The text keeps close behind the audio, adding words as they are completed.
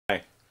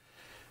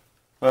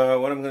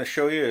What I'm going to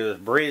show you is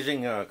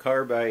brazing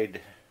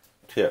carbide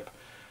tip.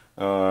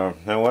 Now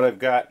what I've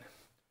got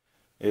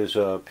is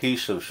a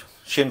piece of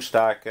shim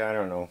stock, I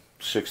don't know,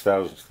 6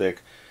 thousandths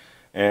thick,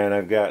 and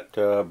I've got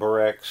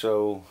borax,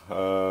 20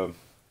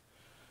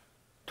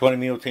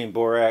 multane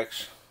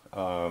borax,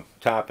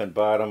 top and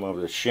bottom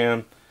of the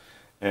shim,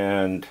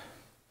 and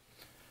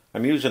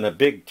I'm using a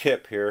big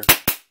tip here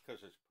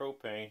because it's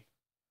propane,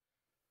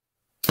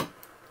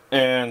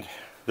 and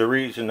the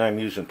reason I'm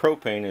using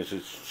propane is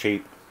it's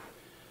cheap.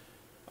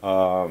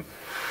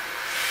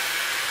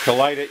 To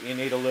light it, you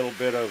need a little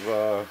bit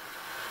of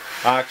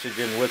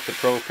oxygen with the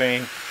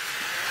propane,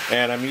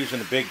 and I'm using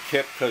a big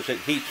tip because it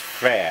heats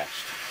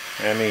fast.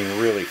 I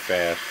mean, really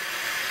fast.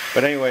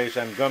 But anyways,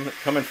 I'm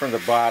coming from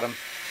the bottom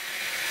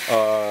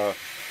to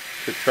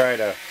try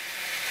to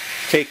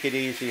take it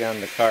easy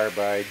on the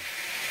carbide,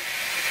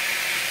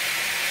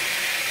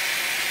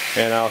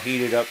 and I'll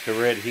heat it up to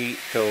red heat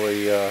till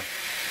the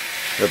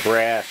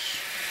brass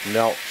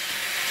melts.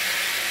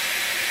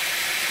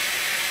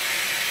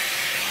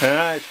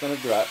 It's going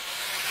to drop.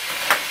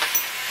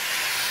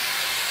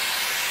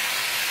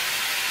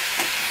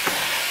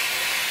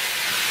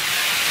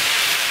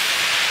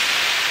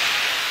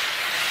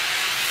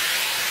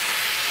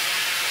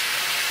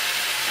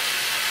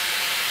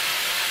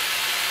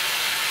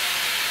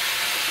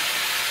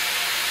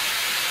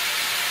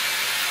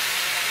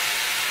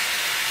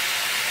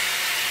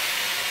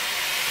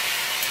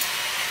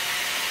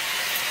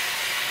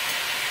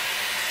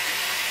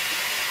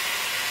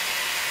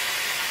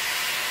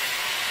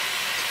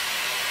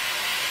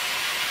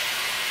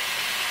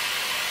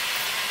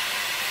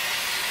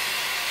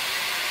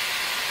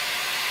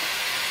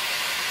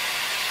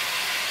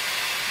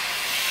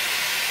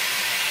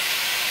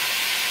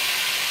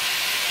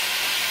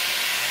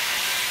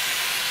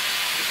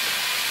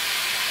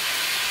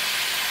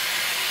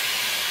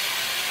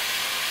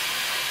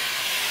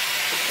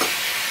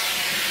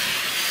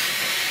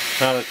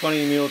 Now the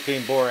 20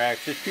 multane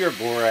borax is pure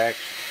borax,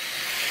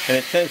 and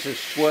it tends to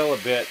swell a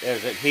bit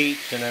as it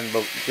heats, and then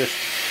just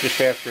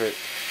after it,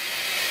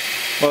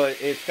 well,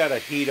 it's got to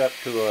heat up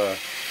to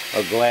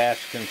a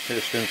glass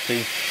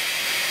consistency,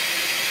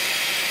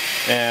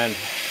 and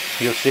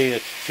you'll see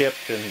it's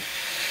chipped, and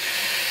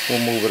we'll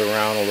move it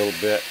around a little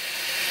bit,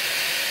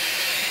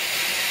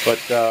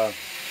 but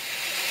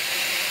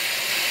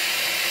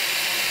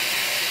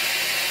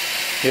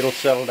it'll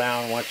settle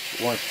down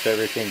once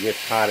everything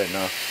gets hot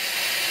enough.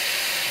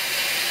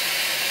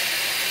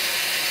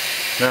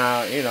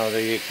 Now, you know,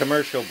 the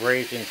commercial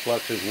brazing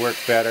fluxes work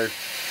better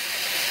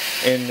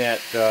in that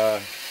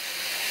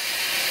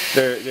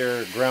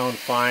they're ground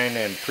fine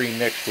and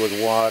pre-mixed with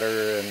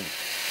water,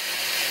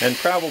 and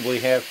probably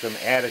have some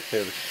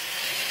additives.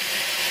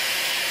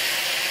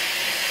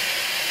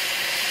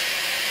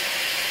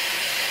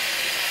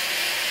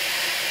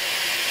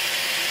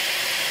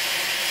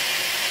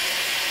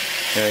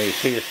 Now you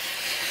see it's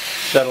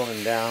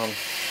settling down.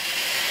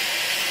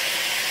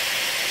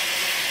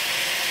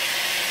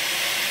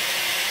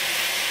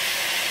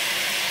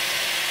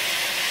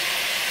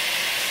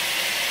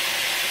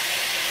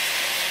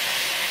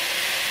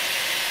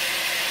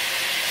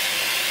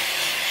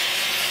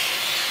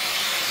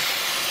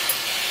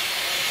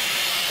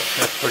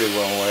 That's pretty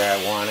well where I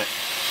want it.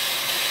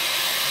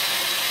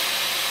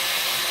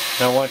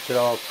 Now once it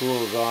all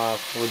cools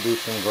off, we'll do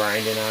some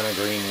grinding on a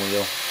green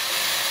wheel.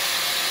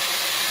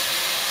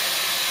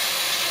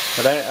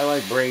 But I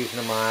like brazing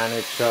them on.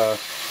 It's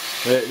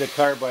the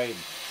carbide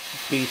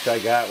piece I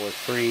got was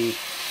free.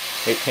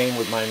 It came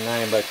with my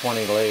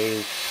 9x20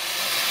 lathe,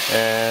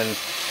 and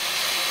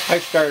I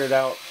started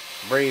out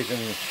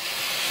brazing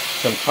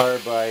some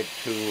carbide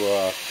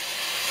to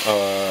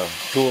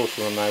tools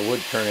from my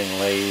wood turning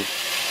lathe.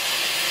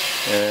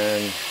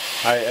 And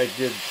I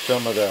did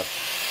some of the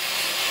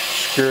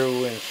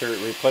screw insert,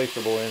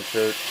 replaceable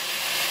insert.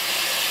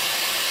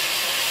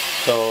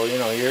 So, you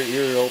know,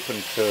 you're open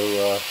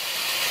to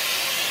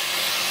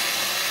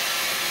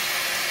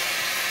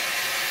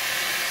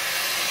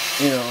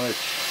you know,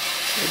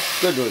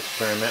 it's good to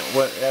experiment.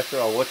 After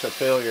all, what's a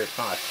failure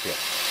cost you?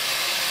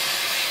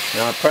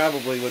 Now, I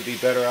probably would be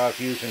better off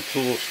using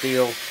tool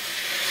steel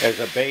as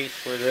a base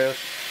for this.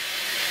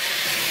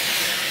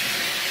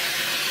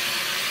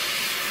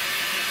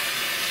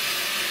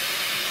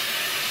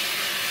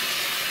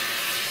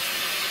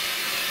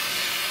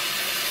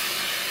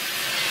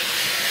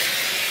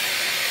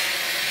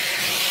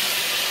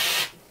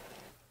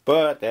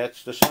 But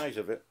that's the size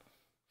of it.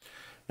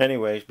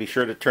 Anyways, be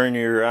sure to turn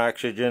your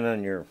oxygen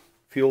and your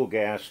fuel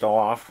gas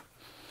off.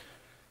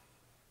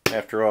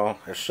 After all,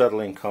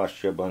 acetylene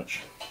costs you a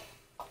bunch.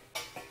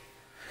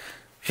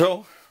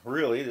 So,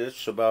 really,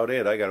 that's about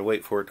it. I gotta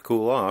wait for it to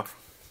cool off,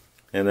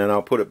 and then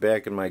I'll put it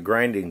back in my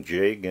grinding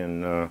jig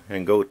and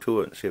go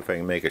to it and see if I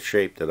can make a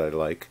shape that I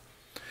like.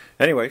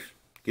 Anyways,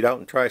 get out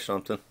and try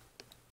something.